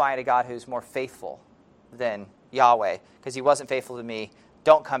hope you find a God who's more faithful than Yahweh, because he wasn't faithful to me.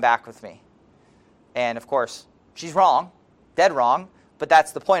 Don't come back with me. And of course, she's wrong, dead wrong, but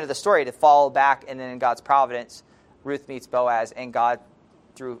that's the point of the story, to follow back, and then in God's providence, Ruth meets Boaz, and God,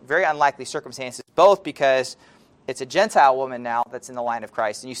 through very unlikely circumstances, both because it's a Gentile woman now that's in the line of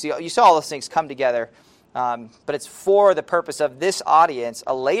Christ. And you saw all those things come together, but it's for the purpose of this audience,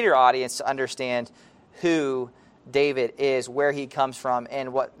 a later audience, to understand who David is, where he comes from,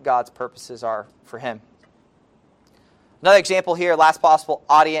 and what God's purposes are for him. Another example here, last possible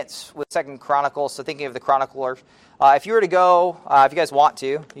audience with 2 Chronicles. So thinking of the chronicler, if you were to go, if you guys want to,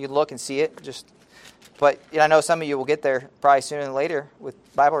 you can look and see it. But I know some of you will get there probably sooner than later with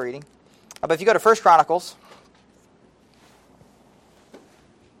Bible reading. But if you go to 1 Chronicles,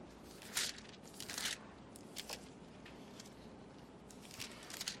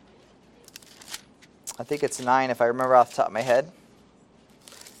 I think it's 9 if I remember off the top of my head.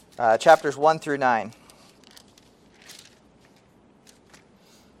 Chapters 1 through 9.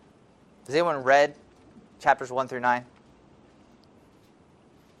 Has anyone read chapters 1 through 9?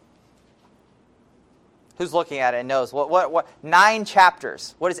 Who's looking at it and knows? What 9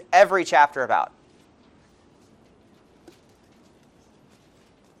 chapters. What is every chapter about?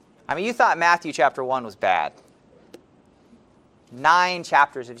 I mean, you thought Matthew chapter 1 was bad. 9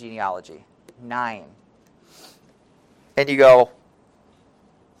 chapters of genealogy. 9. And you go,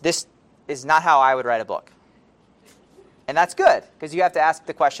 this is not how I would write a book. And that's good, because you have to ask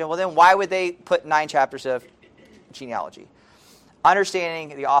the question, well, then why would they put 9 chapters of genealogy?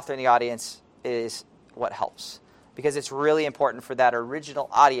 Understanding the author and the audience is what helps, because it's really important for that original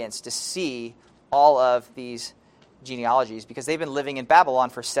audience to see all of these genealogies, because they've been living in Babylon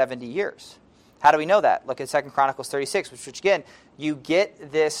for 70 years. How do we know that? Look at 2 Chronicles 36, which again, you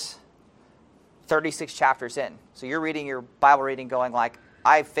get this 36 chapters in. So you're reading your Bible reading going like,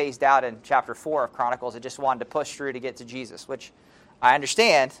 I phased out in chapter 4 of Chronicles and just wanted to push through to get to Jesus, which I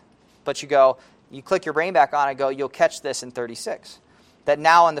understand, but you click your brain back on and go, you'll catch this in 36. that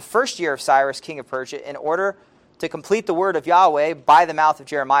now in the first year of Cyrus, king of Persia, in order to complete the word of Yahweh by the mouth of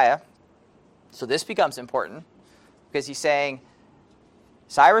Jeremiah. So this becomes important because he's saying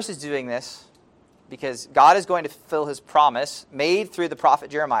Cyrus is doing this because God is going to fulfill his promise made through the prophet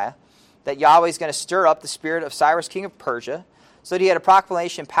Jeremiah that Yahweh is going to stir up the spirit of Cyrus, king of Persia, so that he had a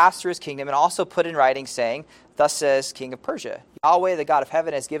proclamation passed through his kingdom and also put in writing saying, thus says king of Persia, Yahweh, the God of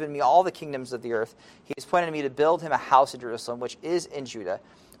heaven, has given me all the kingdoms of the earth. He has appointed me to build him a house in Jerusalem, which is in Judah.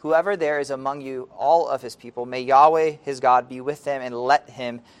 Whoever there is among you, all of his people, may Yahweh, his God, be with them and let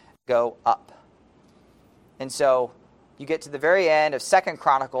him go up. And so you get to the very end of 2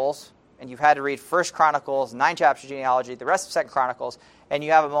 Chronicles, and you've had to read 1 Chronicles, 9 chapters of genealogy, the rest of 2 Chronicles, and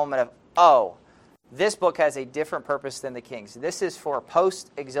you have a moment of, oh, this book has a different purpose than the Kings. This is for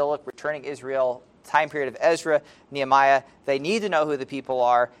post-exilic, returning Israel, time period of Ezra, Nehemiah. They need to know who the people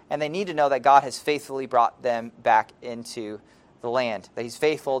are, and they need to know that God has faithfully brought them back into the land. That he's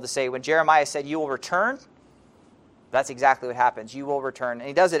faithful to say, when Jeremiah said, you will return, that's exactly what happens. You will return. And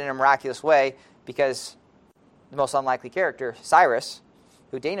he does it in a miraculous way because the most unlikely character, Cyrus,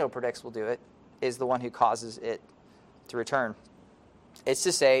 who Daniel predicts will do it, is the one who causes it to return. It's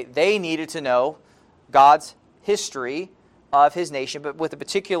to say they needed to know God's history of his nation, but with a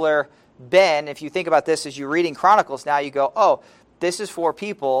particular bend. If you think about this as you're reading Chronicles now, you go, oh, this is for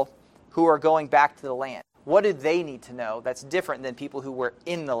people who are going back to the land. What do they need to know that's different than people who were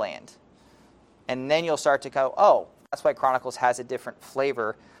in the land? And then you'll start to go, oh, that's why Chronicles has a different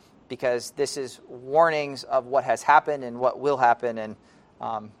flavor, because this is warnings of what has happened and what will happen,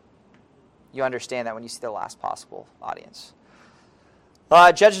 and you understand that when you see the last possible audience.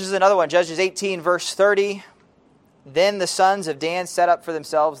 Judges is another one. Judges 18, verse 30. Then the sons of Dan set up for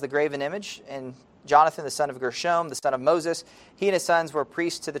themselves the graven image, and Jonathan, the son of Gershom, the son of Moses, he and his sons were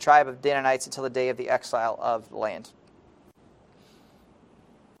priests to the tribe of Danites until the day of the exile of the land.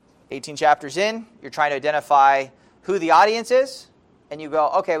 18 chapters in, you're trying to identify who the audience is, and you go,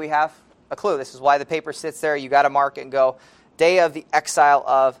 okay, we have a clue. This is why the paper sits there. You got to mark it and go, day of the exile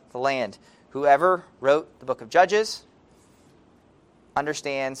of the land. Whoever wrote the book of Judges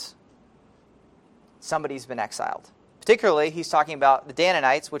understands somebody's been exiled. Particularly, he's talking about the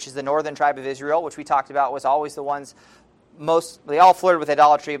Danites, which is the northern tribe of Israel, which we talked about was always the ones they all flirted with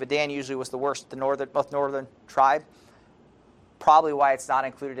idolatry, but Dan usually was the worst, the most northern tribe. Probably why it's not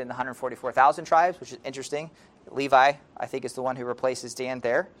included in the 144,000 tribes, which is interesting. Levi, I think, is the one who replaces Dan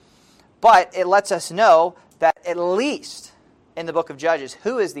there. But it lets us know that at least in the book of Judges,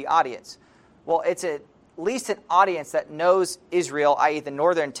 who is the audience? Well, it's at least an audience that knows Israel, i.e. the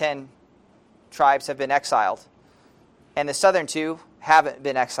northern 10 tribes have been exiled, and the southern 2 haven't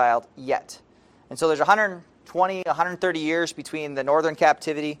been exiled yet. And so there's 120, 130 years between the northern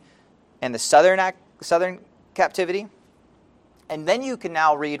captivity and the southern captivity. And then you can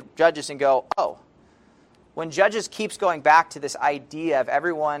now read Judges and go, oh, when Judges keeps going back to this idea of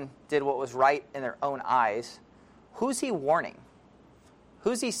everyone did what was right in their own eyes, who's he warning?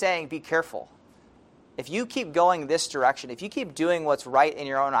 Who's he saying, be careful? If you keep going this direction, if you keep doing what's right in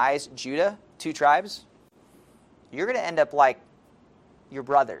your own eyes, Judah, 2 tribes, you're going to end up like your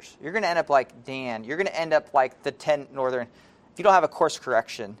brothers. You're going to end up like Dan. You're going to end up like the 10 northern. If you don't have a course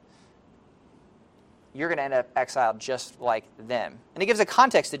correction, you're going to end up exiled just like them. And it gives a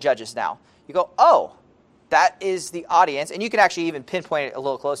context to Judges now. You go, oh, that is the audience. And you can actually even pinpoint it a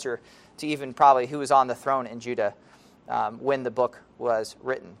little closer to even probably who was on the throne in Judah when the book was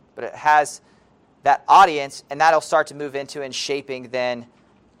written. But it has that audience, and that'll start to move into and shaping then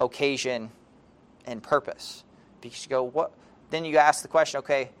occasion and purpose. Because you go, what? Then you ask the question,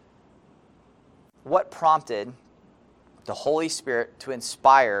 okay, what prompted the Holy Spirit to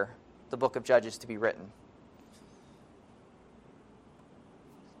inspire the book of Judges to be written?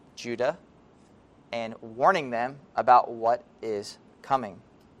 Judah, and warning them about what is coming.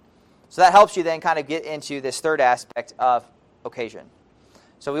 So that helps you then kind of get into this third aspect of occasion.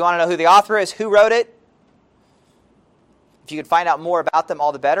 So we want to know who the author is, who wrote it. If you could find out more about them,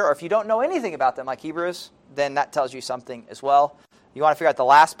 all the better. Or if you don't know anything about them, like Hebrews, then that tells you something as well. You want to figure out the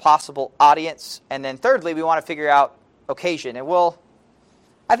last possible audience. And then thirdly, we want to figure out occasion. And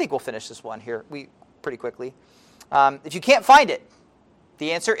I think we'll finish this one here pretty quickly. If you can't find it,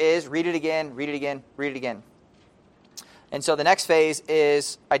 the answer is read it again, read it again, read it again. And so the next phase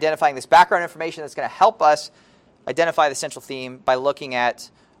is identifying this background information that's going to help us identify the central theme by looking at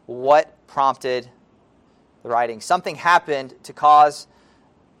what prompted the writing. Something happened to cause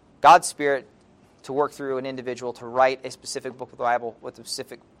God's Spirit to work through an individual to write a specific book of the Bible with a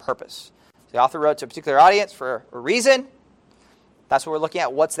specific purpose. So the author wrote to a particular audience for a reason. That's what we're looking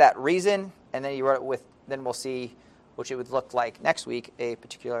at. What's that reason? And then you wrote it with. Then we'll see which it would look like next week, a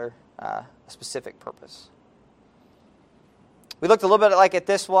particular, specific purpose. We looked a little bit like at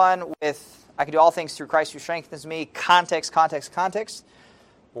this one with, I can do all things through Christ who strengthens me, context.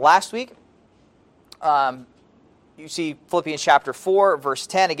 Last week, you see Philippians chapter 4, verse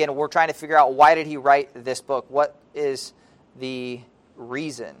 10. Again, we're trying to figure out why did he write this book? What is the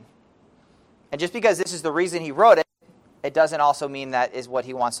reason? And just because this is the reason he wrote it, it doesn't also mean that is what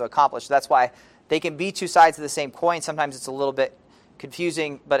he wants to accomplish. That's why they can be two sides of the same coin. Sometimes it's a little bit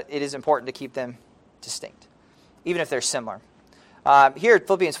confusing, but it is important to keep them distinct, even if they're similar. Here at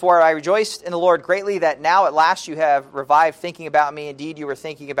Philippians 4, I rejoiced in the Lord greatly that now at last you have revived thinking about me. Indeed, you were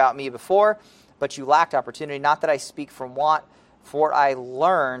thinking about me before, but you lacked opportunity. Not that I speak from want, for I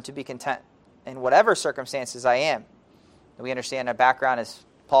learned to be content in whatever circumstances I am. And we understand our background is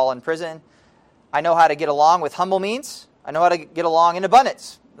Paul in prison. I know how to get along with humble means. I know how to get along in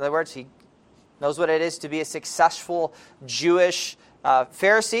abundance. In other words, he knows what it is to be a successful Jewish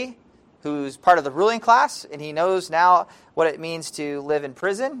Pharisee who's part of the ruling class, and he knows now what it means to live in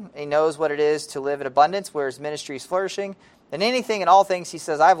prison. He knows what it is to live in abundance where his ministry is flourishing. And anything and all things, he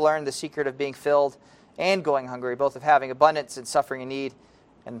says, I've learned the secret of being filled and going hungry, both of having abundance and suffering in need,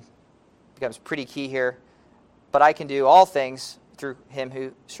 and becomes pretty key here. But I can do all things through him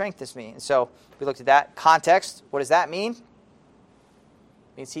who strengthens me. And so we looked at that context. What does that mean? It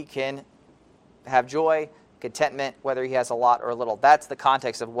means he can have joy, contentment, whether he has a lot or a little. That's the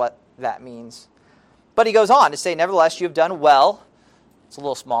context of what that means. But he goes on to say, nevertheless, you have done well, it's a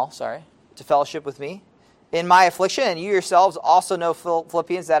little small, sorry, to fellowship with me in my affliction. And you yourselves also know,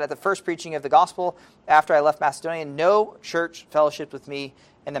 Philippians, that at the first preaching of the gospel after I left Macedonia, no church fellowshiped with me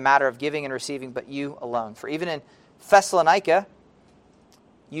in the matter of giving and receiving, but you alone. For even in Thessalonica,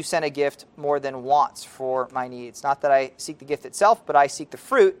 you sent a gift more than once for my needs. Not that I seek the gift itself, but I seek the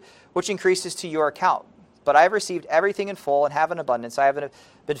fruit, which increases to your account. But I have received everything in full and have an abundance. I have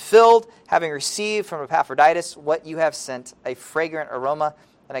been filled, having received from Epaphroditus what you have sent, a fragrant aroma,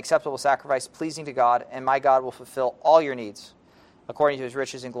 an acceptable sacrifice, pleasing to God, and my God will fulfill all your needs, according to his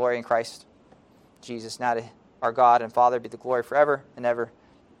riches and glory in Christ Jesus. Now to our God and Father be the glory forever and ever.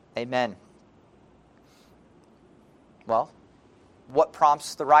 Amen. Well, what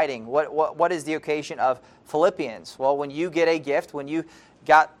prompts the writing? What is the occasion of Philippians? Well, when you get a gift, when you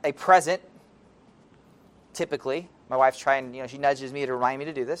got a present, typically, my wife's trying, she nudges me to remind me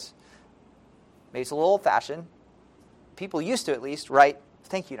to do this. Maybe it's a little old-fashioned. People used to, at least, write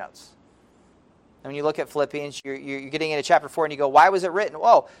thank you notes. And when you look at Philippians, you're getting into chapter 4, and you go, why was it written?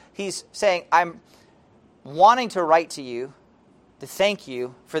 Oh, he's saying, I'm wanting to write to you to thank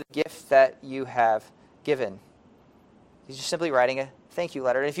you for the gift that you have given. He's just simply writing a thank you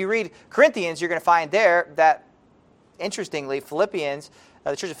letter. And if you read Corinthians, you're going to find there that, interestingly, Philippians,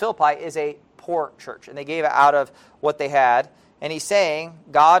 the church of Philippi, is a poor church. And they gave out of what they had. And he's saying,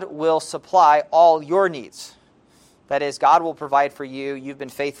 God will supply all your needs. That is, God will provide for you. You've been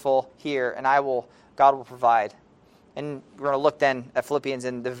faithful here, and God will provide. And we're going to look then at Philippians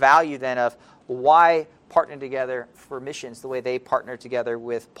and the value then of why partner together for missions the way they partner together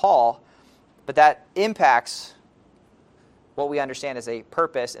with Paul. But that impacts what we understand as a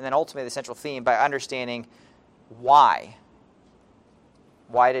purpose, and then ultimately the central theme by understanding why.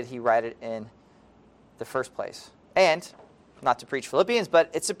 Why did he write it in the first place? And, not to preach Philippians, but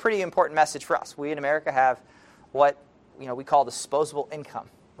it's a pretty important message for us. We in America have what we call disposable income,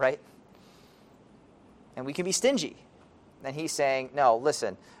 right? And we can be stingy. And he's saying, no,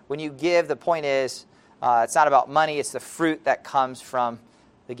 listen, when you give, the point is, it's not about money, it's the fruit that comes from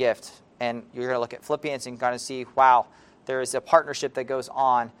the gift. And you're going to look at Philippians and kind of see, wow, there is a partnership that goes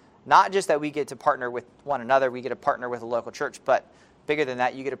on. Not just that we get to partner with one another, we get to partner with a local church, but bigger than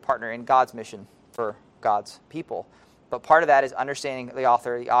that, you get to partner in God's mission for God's people. But part of that is understanding the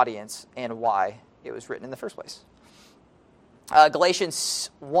author, the audience, and why it was written in the first place. Galatians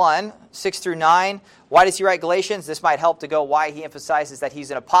 1, 6 through 9. Why does he write Galatians? This might help to go why he emphasizes that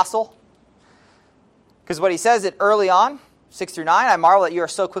he's an apostle. Because what he says it early on, 6 through 9, I marvel that you are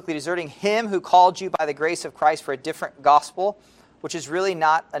so quickly deserting him who called you by the grace of Christ for a different gospel, which is really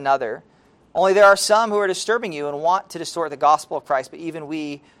not another. Only there are some who are disturbing you and want to distort the gospel of Christ, but even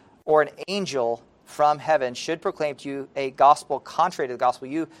we, or an angel from heaven, should proclaim to you a gospel contrary to the gospel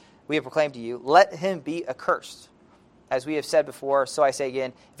we have proclaimed to you. Let him be accursed. As we have said before, so I say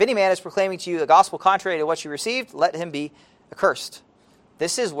again, if any man is proclaiming to you the gospel contrary to what you received, let him be accursed.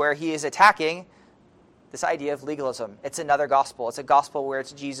 This is where he is attacking this idea of legalism. It's another gospel. It's a gospel where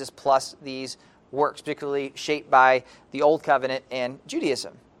it's Jesus plus these works, particularly shaped by the Old Covenant and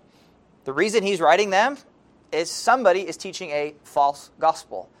Judaism. The reason he's writing them is somebody is teaching a false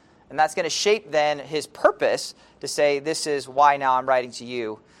gospel. And that's going to shape then his purpose to say, this is why now I'm writing to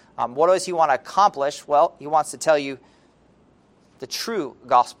you. What does he want to accomplish? Well, he wants to tell you the true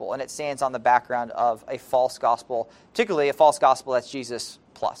gospel, and it stands on the background of a false gospel, particularly a false gospel that's Jesus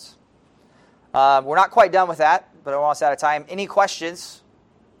plus. We're not quite done with that, but we're almost out of time. Any questions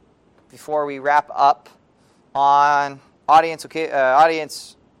before we wrap up on author-audience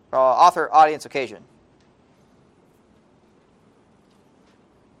occasion?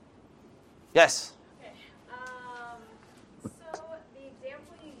 Yes? Okay. So the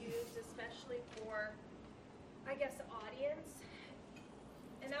example you used, especially for, I guess, audience,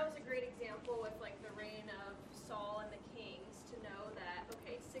 and that was a great example with like the reign of Saul and the kings, to know that,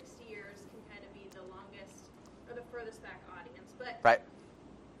 okay, 60 years can kind of be the longest or the furthest back audience. But Right.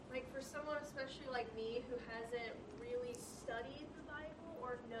 like for someone especially like me who hasn't really studied the Bible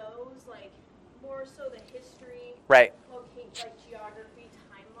or knows like more so the history, Right. like geography,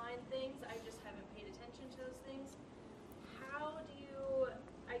 timeline things, I just haven't paid attention to those things. How do you,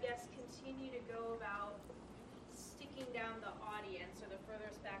 I guess, continue to go about sticking down the audience or the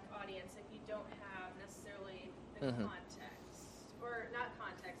furthest back audience if you don't have necessarily the context, or not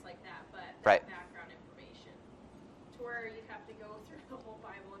context like that, but that Right. background information, to where you'd have to go through the whole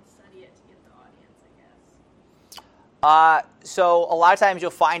Bible and study it to get the audience, I guess? So a lot of times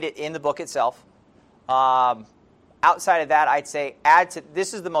you'll find it in the book itself. Outside of that, I'd say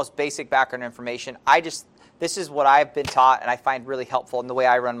this is the most basic background information. This is what I've been taught and I find really helpful in the way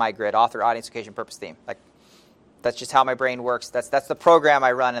I run my grid: author, audience, occasion, purpose, theme. Like, that's just how my brain works. That's the program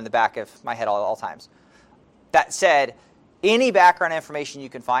I run in the back of my head all times. That said, any background information you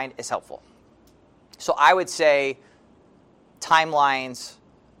can find is helpful. So I would say timelines,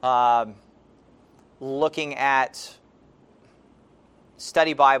 looking at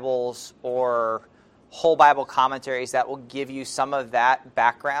study Bibles or whole Bible commentaries that will give you some of that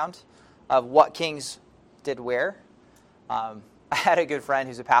background of what kings did where. I had a good friend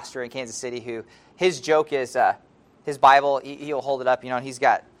who's a pastor in Kansas City who, his joke is his Bible, he'll hold it up, and he's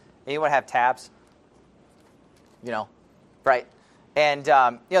got, anyone have tabs? Right? And,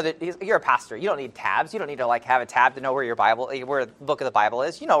 you're a pastor. You don't need tabs. You don't need to have a tab to know where where the book of the Bible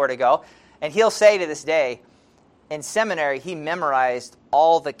is. You know where to go. And he'll say to this day, in seminary, he memorized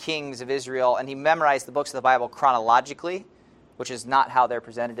all the kings of Israel, and he memorized the books of the Bible chronologically, which is not how they're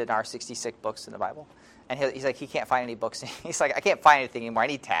presented in our 66 books in the Bible. And he's like, he can't find any books. He's like, I can't find anything anymore. I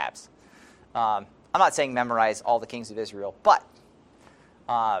need tabs. I'm not saying memorize all the kings of Israel, but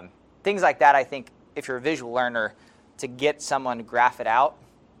things like that, I think, if you're a visual learner, to get someone to graph it out,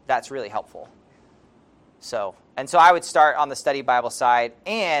 that's really helpful. So I would start on the study Bible side,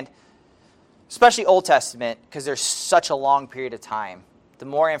 and especially Old Testament, because there's such a long period of time. The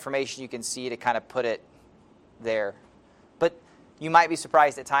more information you can see to kind of put it there. But you might be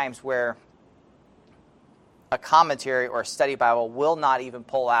surprised at times where a commentary or a study Bible will not even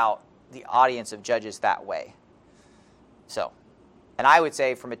pull out the audience of Judges that way. So, and I would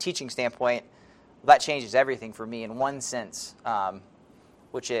say from a teaching standpoint, that changes everything for me in one sense,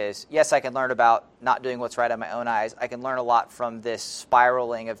 which is, yes, I can learn about not doing what's right in my own eyes. I can learn a lot from this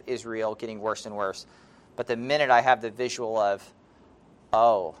spiraling of Israel getting worse and worse. But the minute I have the visual of,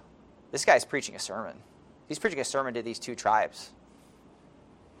 oh, this guy's preaching a sermon. He's preaching a sermon to these two tribes.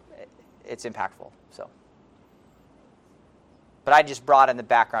 It's impactful. So, but I just brought in the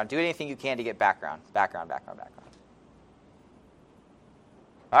background. Do anything you can to get background. All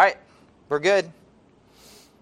right, we're good.